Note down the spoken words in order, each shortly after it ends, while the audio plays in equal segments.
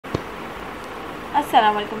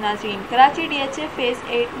अस्सलाम वालेकुम नाज़रीन। कराची DHA फेज़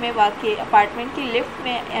 8 में वाक़ई अपार्टमेंट की लिफ्ट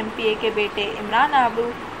में MPA के बेटे इमरान आबरू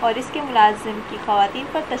और इसके मुलाजिम की ख़वातीन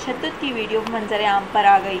पर तशद्दुद की वीडियो मंजर आम पर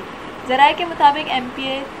आ गई। ज़राए के मुताबिक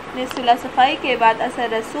MPA ने सुलह सफ़ाई के बाद असर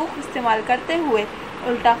रसूख इस्तेमाल करते हुए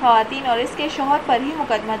उल्टा ख़वातीन और इसके शौहर पर ही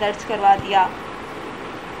मुकदमा दर्ज करवा दिया।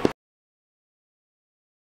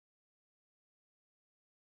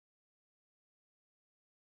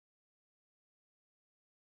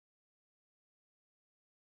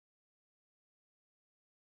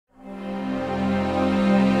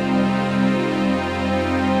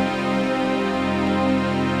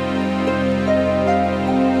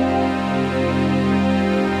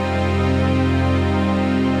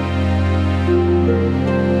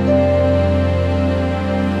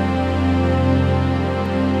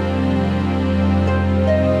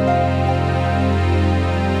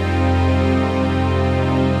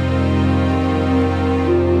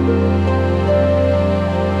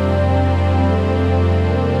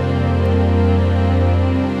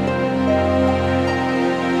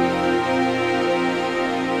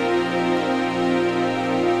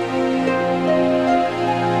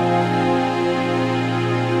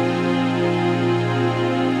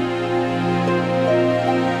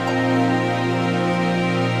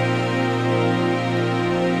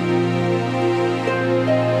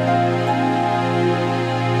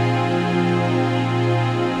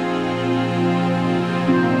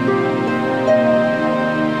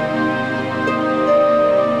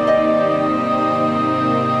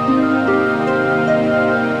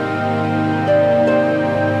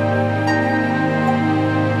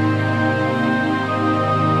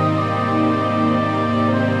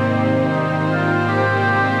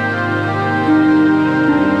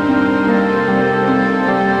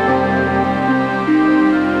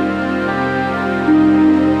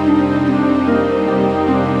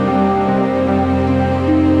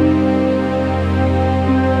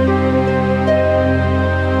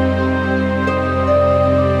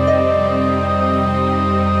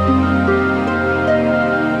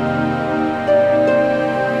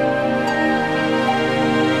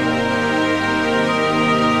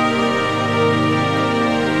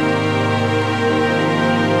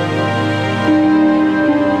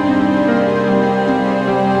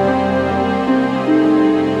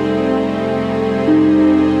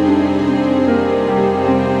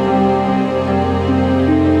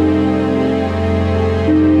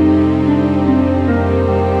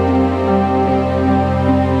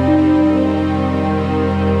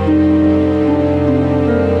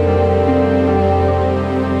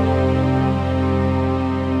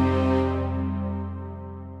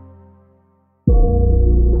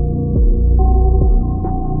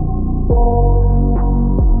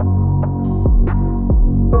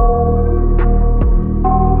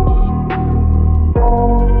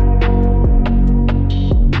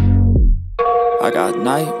 I got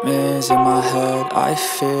nightmares in my head, I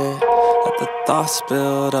fear that the thoughts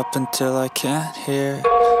build up until I can't hear,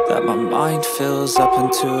 that my mind fills up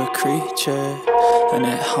into a creature, and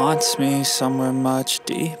it haunts me somewhere much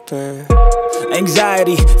deeper.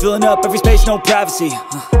 Anxiety, filling up every space, no privacy.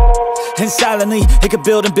 And silently, it could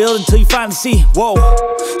build and build until you finally see, whoa,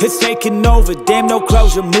 it's taking over, damn no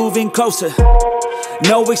closure, moving closer.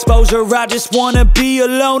 No exposure, I just wanna be a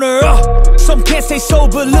loner. Some can't stay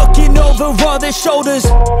sober, looking over all their shoulders,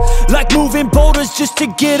 like moving boulders just to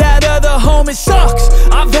get out of the home. It sucks,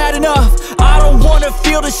 I've had enough, I don't wanna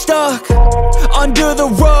feel the stuck under the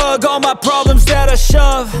rug, all my problems that I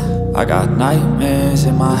shove. I got nightmares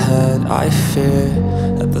in my head, I fear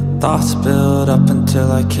that the thoughts build up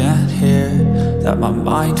until I can't hear, that my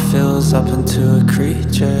mind fills up into a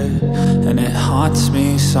creature, and it haunts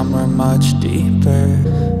me somewhere much deeper.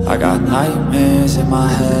 I got nightmares in my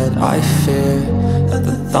head, I fear that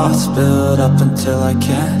the thoughts build up until I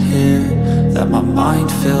can't hear, that my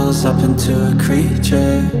mind fills up into a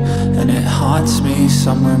creature, and it haunts me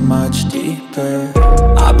somewhere much deeper.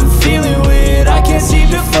 I've been feeling weird, I can't seem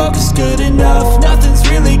to focus good enough, nothing's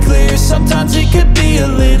really clear, sometimes it could be a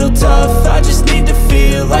little tough. I just need to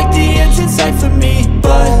feel like the end's in sight for me,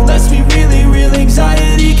 but let's be really real,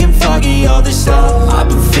 anxiety can foggy all this stuff. I've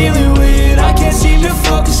been feeling weird, I can't seem to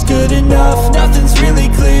focus good enough, nothing's really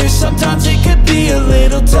clear, sometimes it could be a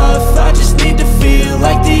little tough. I just need to feel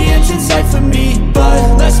like the end's in sight for me,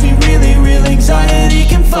 but let's be really real, anxiety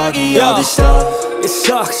can foggy all this stuff. It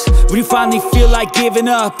sucks when you finally feel like giving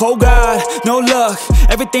up. Oh God, no luck,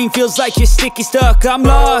 everything feels like you're sticky stuck. I'm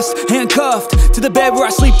lost, handcuffed to the bed where I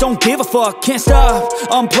sleep, don't give a fuck. Can't stop,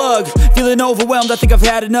 unplug, feeling overwhelmed, I think I've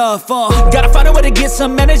had enough. Gotta find a way to get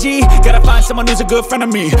some energy, gotta find someone who's a good friend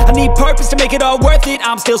of me. I need purpose to make it all worth it,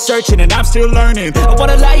 I'm still searching and I'm still learning. I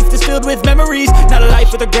want a life that's filled with memories, not a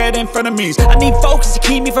life with regret in front of me. I need focus to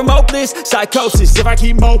keep me from hopeless psychosis if I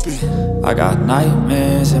keep moping. I got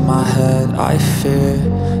nightmares in my head, I fear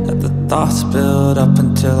that the thoughts build up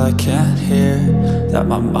until I can't hear, that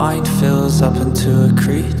my mind fills up into a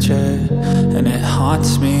creature, and it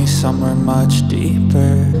haunts me somewhere much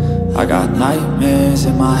deeper. I got nightmares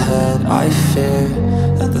in my head, I fear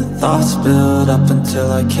that the thoughts build up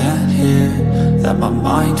until I can't hear, that my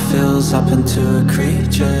mind fills up into a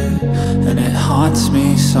creature, and it haunts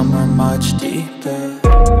me somewhere much deeper.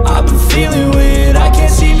 I've been feeling weird, I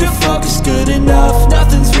can't seem to focus good enough.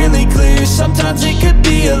 Nothing's really clear, sometimes it could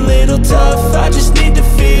be a little tough. I just need to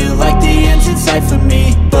feel like the end